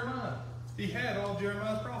prophet Jeremiah. He had all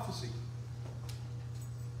Jeremiah's prophecy.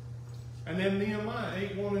 And then Nehemiah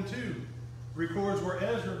 8, 1 and 2 records where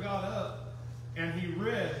Ezra got up and he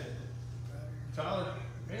read. Tyler,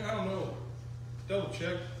 man, I don't know. Double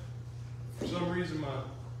check. For some reason my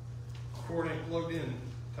cord ain't plugged in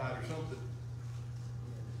tight or something.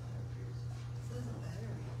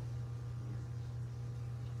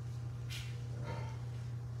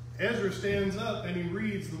 Ezra stands up and he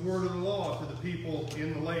reads the word of the law to the people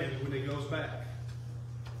in the land when he goes back.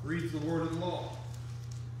 Reads the word of the law.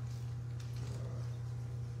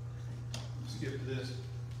 Skip to this.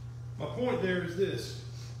 My point there is this.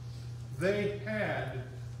 They had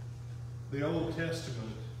the Old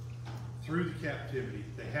Testament through the captivity.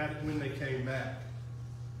 They had it when they came back.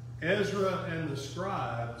 Ezra and the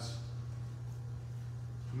scribes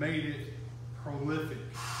made it prolific.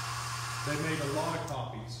 They made a lot of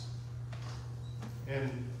copies.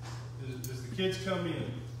 And as the kids come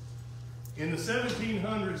in the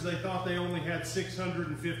 1700s, they thought they only had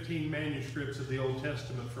 615 manuscripts of the Old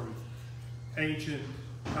Testament from ancient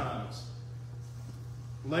times.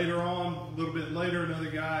 Later on, a little bit later,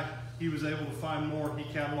 another guy, he was able to find more. He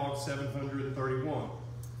cataloged 731.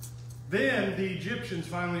 Then the Egyptians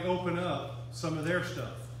finally open up some of their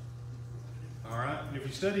stuff. All right? And if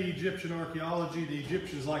you study Egyptian archaeology, the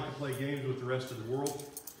Egyptians like to play games with the rest of the world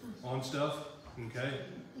on stuff. Okay?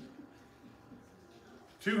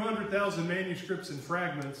 200,000 manuscripts and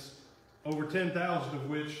fragments, over 10,000 of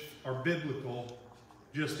which are biblical,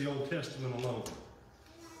 just the Old Testament alone.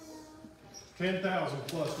 10,000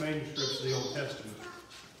 plus manuscripts of the Old Testament.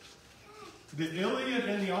 The Iliad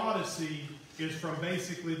and the Odyssey is from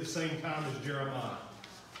basically the same time as Jeremiah.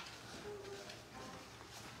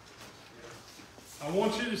 I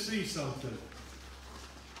want you to see something.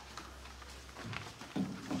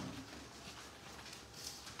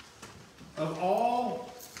 Of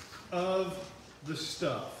all of the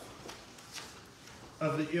stuff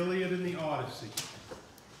of the Iliad and the Odyssey,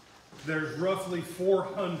 there's roughly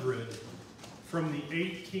 400 from the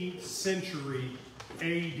 18th century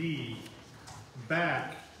AD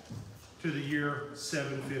back to the year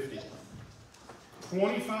 750.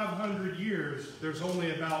 2,500 years, there's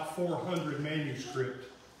only about 400 manuscripts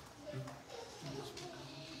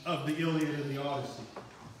of the Iliad and the Odyssey.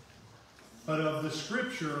 But of the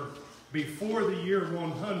scripture before the year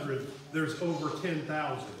 100, there's over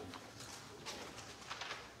 10,000.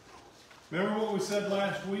 Remember what we said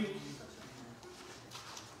last week?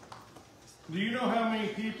 Do you know how many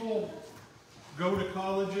people go to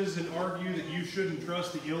colleges and argue that you shouldn't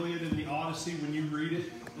trust the Iliad and the Odyssey when you read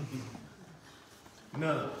it?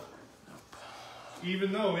 None.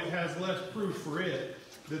 Even though it has less proof for it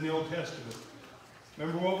than the Old Testament.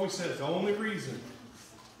 Remember what we said, the only reason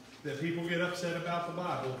that people get upset about the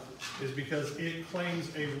Bible is because it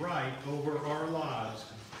claims a right over our lives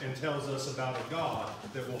and tells us about a God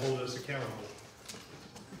that will hold us accountable.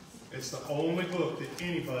 It's the only book that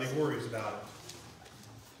anybody worries about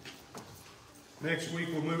it. Next week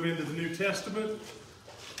we'll move into the New Testament.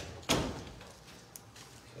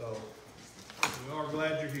 So, we are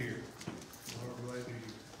glad you're here. We are glad you're here.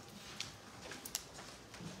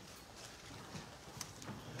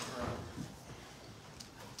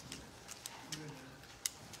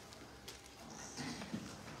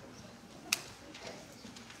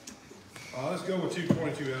 Let's go with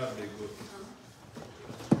 222 out of the big book.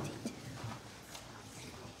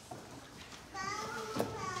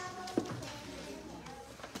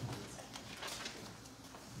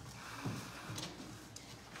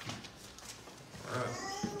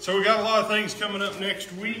 So we got a lot of things coming up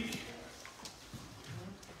next week.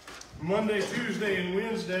 Monday, Tuesday, and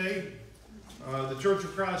Wednesday, the Church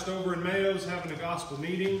of Christ over in Mayo is having a gospel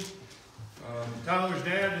meeting. Tyler's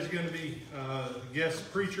dad is going to be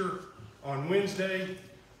guest preacher on Wednesday.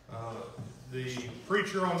 The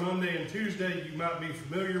preacher on Monday and Tuesday, you might be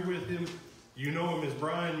familiar with him. You know him as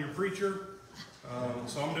Brian, your preacher.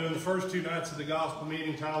 So I'm doing the first 2 nights of the gospel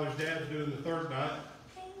meeting. Tyler's dad's doing the 3rd night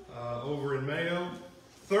over in Mayo.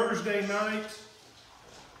 Thursday night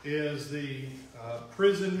is the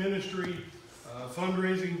prison ministry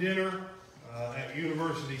fundraising dinner at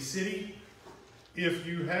University City. If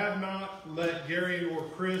you have not let Gary or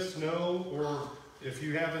Chris know, or if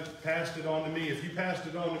you haven't passed it on to me, if you passed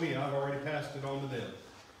it on to me, I've already passed it on to them.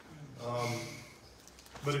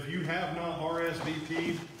 But if you have not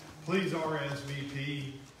RSVP'd, please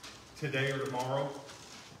RSVP today or tomorrow,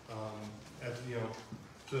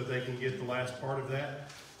 so that they can get the last part of that.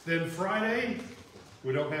 Then Friday,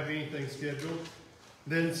 we don't have anything scheduled.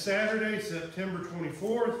 Then Saturday, September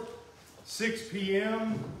 24th, 6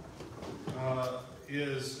 p.m.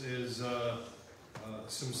 Is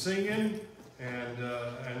some singing, and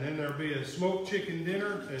then there'll be a smoked chicken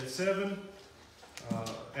dinner at 7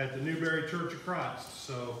 at the Newberry Church of Christ.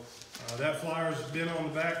 So that flyer's been on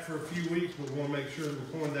the back for a few weeks, but we want to make sure that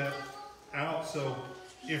we're pouring that out. So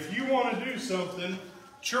if you want to do something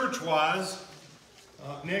church-wise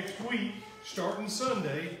next week, starting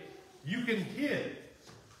Sunday, you can hit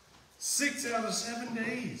 6 out of 7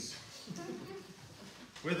 days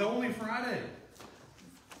with only Friday.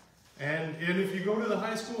 And if you go to the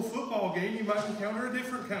high school football game, you might encounter a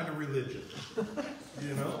different kind of religion.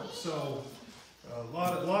 You know, so a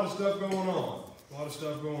lot of stuff going on. A lot of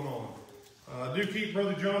stuff going on. Do keep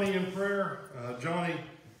Brother Johnny in prayer. Johnny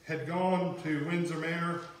had gone to Windsor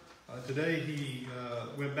Manor. Today he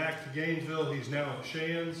went back to Gainesville. He's now at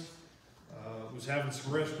Shands. Was having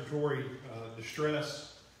some respiratory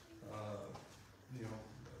distress.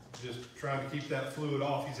 Just trying to keep that fluid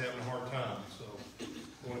off. He's having a hard time. So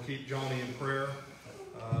I want to keep Johnny in prayer.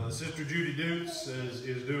 Sister Judy Dukes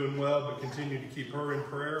is doing well, but continue to keep her in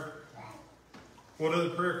prayer. What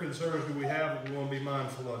other prayer concerns do we have that we want to be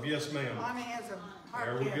mindful of? Yes, ma'am. Mommy has a heart.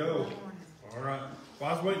 There we go. All right. Well,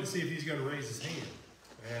 I was waiting to see if he's going to raise his hand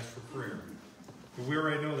and ask for prayer. But we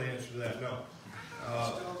already know the answer to that. No.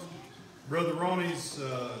 Brother Ronnie's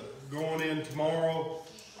going in tomorrow.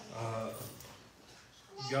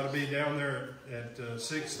 Got to be down there at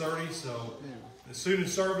 6:30. So as soon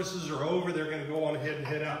as services are over, they're going to go on ahead and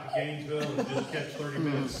head out to Gainesville and just catch 30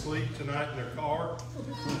 minutes of sleep tonight in their car.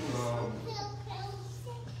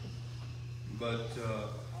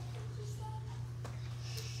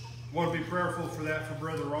 Want to be prayerful for that for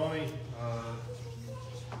Brother Ronnie.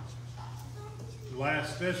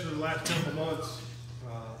 Especially the last couple months,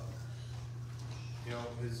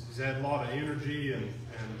 he's had a lot of energy and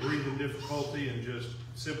breathing difficulty, and just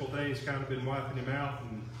simple things kind of been wiping him out.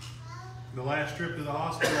 And the last trip to the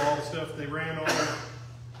hospital, all the stuff they ran on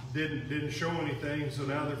didn't show anything. So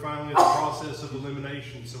now they're finally in the process of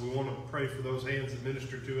elimination. So we want to pray for those hands that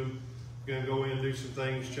minister to him. We're going to go in and do some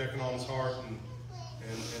things, checking on his heart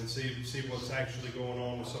and see what's actually going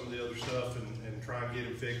on with some of the other stuff, and try and get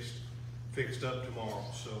him fixed up tomorrow.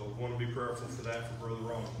 So I want to be prayerful for that for Brother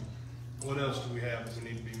Ron. What else do we have that we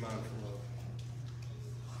need to be mindful of?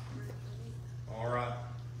 All right.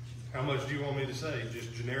 How much do you want me to say?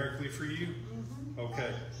 Just generically for you?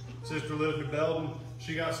 Okay. Sister lived in Belden.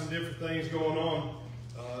 She got some different things going on.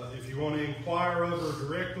 If you want to inquire of her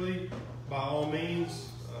directly, by all means.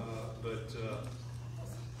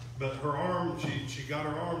 But her arm, she got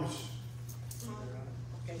her arms,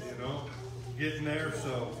 getting there.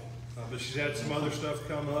 So, but she's had some other stuff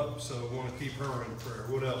come up. So we want to keep her in prayer.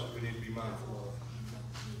 What else do we need to be mindful of?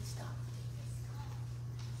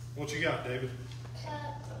 What you got, David?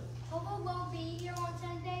 Papa won't be here on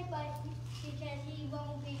Sunday, but because he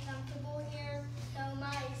won't be comfortable here, so I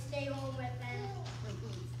might stay home with him.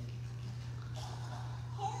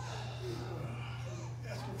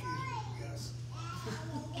 That's confusing, yes.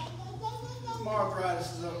 My arthritis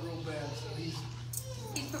is up real bad, so he's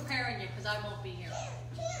preparing you because I won't be here.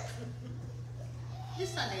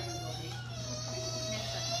 This Sunday we will be. Next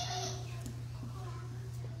Sunday.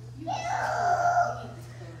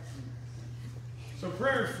 So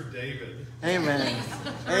prayers for David. Amen. Prayers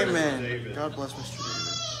for Amen. David. God bless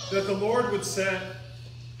Mr. That the Lord would set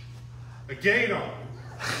a gate on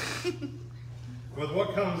him with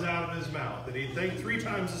what comes out of his mouth. That he'd think 3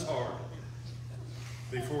 times as hard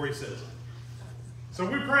before he says it. So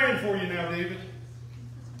we're praying for you now, David.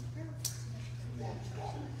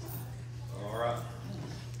 All right.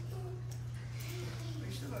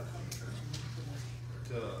 still got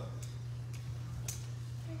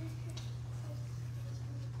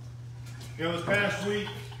You know, this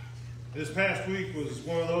past week was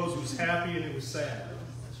one of those that was happy and it was sad.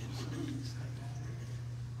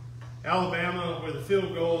 Alabama, with a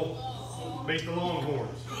field goal, beat the Longhorns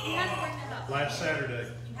You have to bring that up. last Saturday.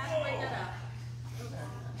 You have to bring that up.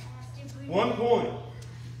 1 point.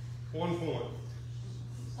 1 point.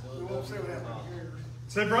 We won't say what happened here.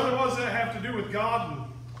 Say, brother, what does that have to do with God?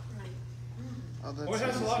 Oh, Well, it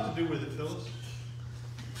has a lot to do with it, Phyllis.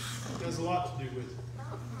 It has a lot to do with it.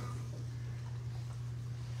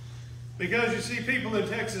 Because you see, people in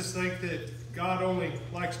Texas think that God only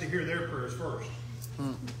likes to hear their prayers first.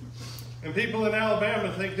 And people in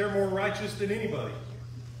Alabama think they're more righteous than anybody.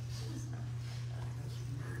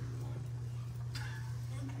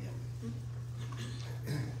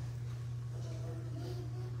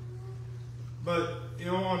 But, you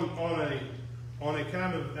know, on a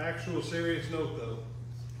kind of actual serious note, though,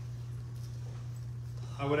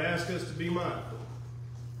 I would ask us to be mindful.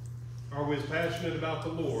 Are we as passionate about the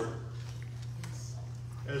Lord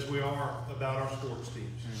as we are about our sports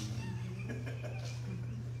teams?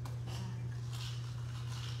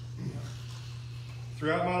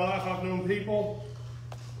 Throughout my life, I've known people,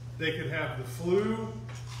 they could have the flu,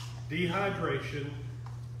 dehydration,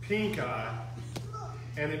 pink eye,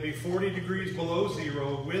 and it'd be 40 degrees below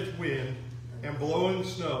zero with wind and blowing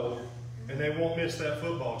snow, and they won't miss that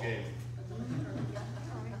football game.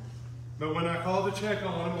 But when I called to check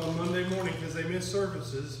on them on Monday morning because they missed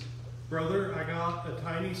services, brother, I got a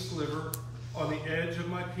tiny sliver on the edge of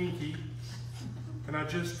my pinky, and I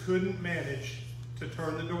just couldn't manage to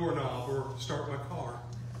turn the doorknob or start my car.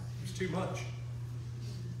 It was too much.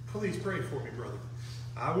 Please pray for me, brother.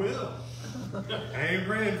 I will. I ain't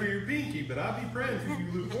praying for your pinky, but I'll be praying for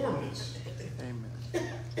your lukewarmness. Amen.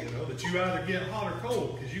 You know, that you either get hot or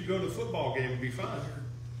cold, because you go to a football game and be fine.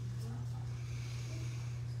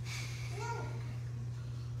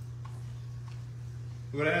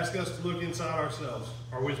 We would ask us to look inside ourselves.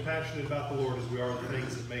 Are we as passionate about the Lord as we are the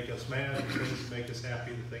things that make us mad, the things that make us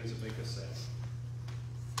happy, the things that make us sad?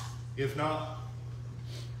 If not,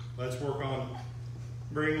 let's work on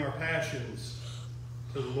bringing our passions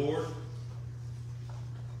to the Lord.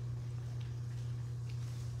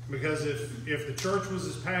 Because if the church was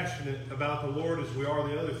as passionate about the Lord as we are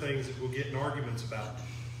the other things that we'll get in arguments about,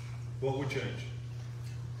 what would change?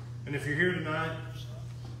 And if you're here tonight,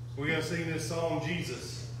 we're going to sing this song,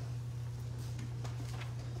 Jesus.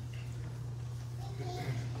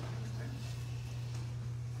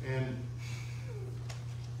 And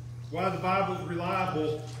why the Bible's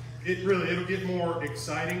reliable, it'll get more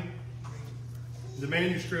exciting. The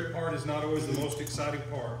manuscript part is not always the most exciting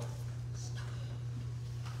part.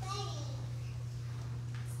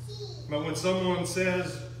 But when someone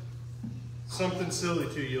says something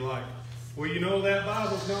silly to you like, well, you know that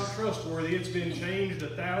Bible's not trustworthy, it's been changed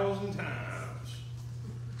 1,000 times.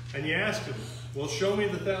 And you ask them, well, show me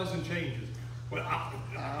the 1,000 changes. Well, I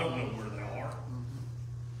don't know where they are.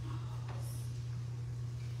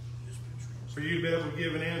 For you to be able to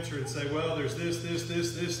give an answer and say, well, there's this,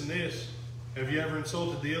 and this. Have you ever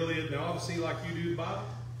insulted the Iliad and the Odyssey like you do the Bible?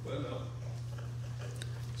 Well, no.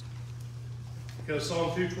 Because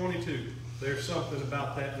Psalm 222, there's something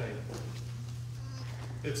about that name.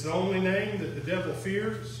 It's the only name that the devil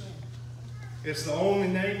fears. It's the only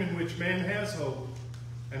name in which man has hope.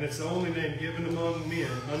 And it's the only name given among men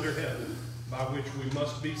under heaven by which we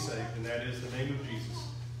must be saved, and that is the name of Jesus.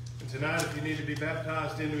 And tonight, if you need to be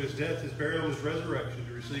baptized into his death, his burial, and his resurrection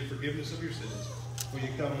to receive forgiveness of your sins, will you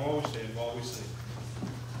come and always stand while we sing?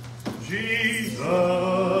 Jesus,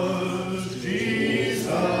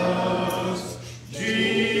 Jesus,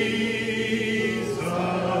 Jesus,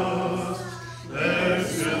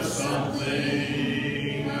 there's just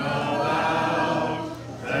something about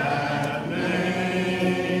that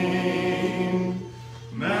name.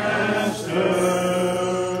 Master,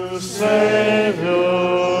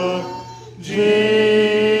 Savior, Jesus,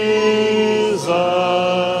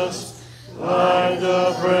 like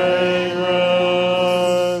the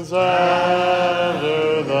fragrance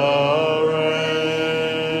after the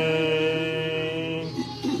rain.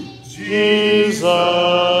 Jesus,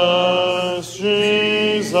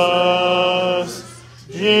 Jesus,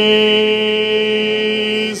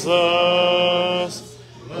 Jesus,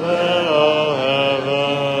 let all heaven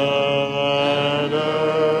and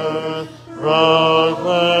earth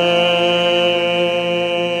proclaim.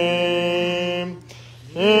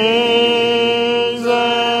 Kings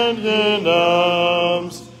and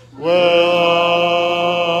kingdoms will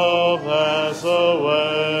all pass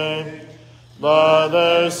away, but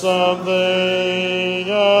there's something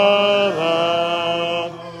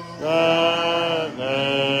about that name.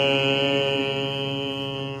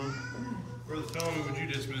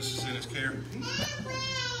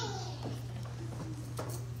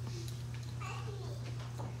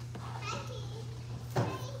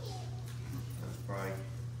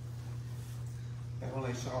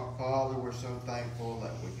 Heavenly Father, we're so thankful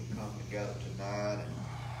that we can come together tonight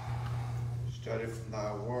and study from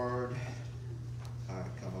Thy Word, how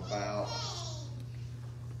it come about.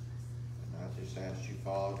 And I just ask you,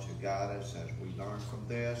 Father, to guide us as we learn from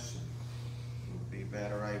this, and we'll be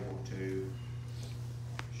better able to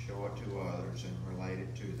show it to others and relate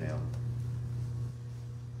it to them.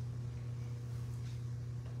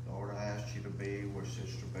 Lord, I ask you to be with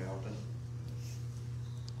Sister Belton.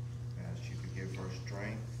 I ask you to give her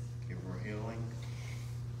strength, give her healing.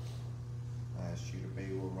 I ask you to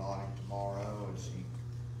be with Ronnie tomorrow as he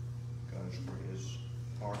goes for his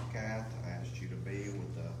heart cath. I ask you to be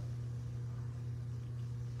with the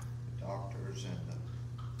doctors and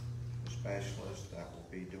the specialists that will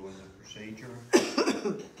be doing the procedure. I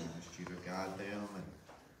ask you to guide them and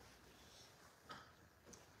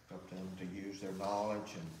help them to use their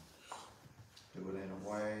knowledge and do it in a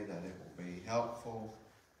way that it will be helpful,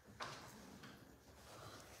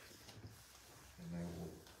 and they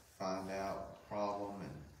will find out the problem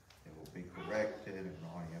and it will be corrected, and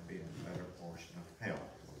Ronnie will be in a better portion of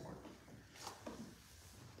health, Lord.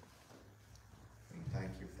 We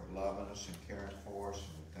thank you for loving us and caring for us,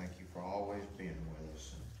 and we thank you for always being with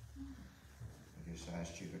us. And we just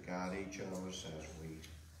ask you to guide each of us as we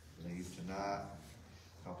leave tonight.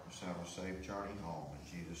 Help us have a safe journey home.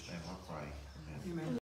 In Jesus' name I pray. Amen. Amen.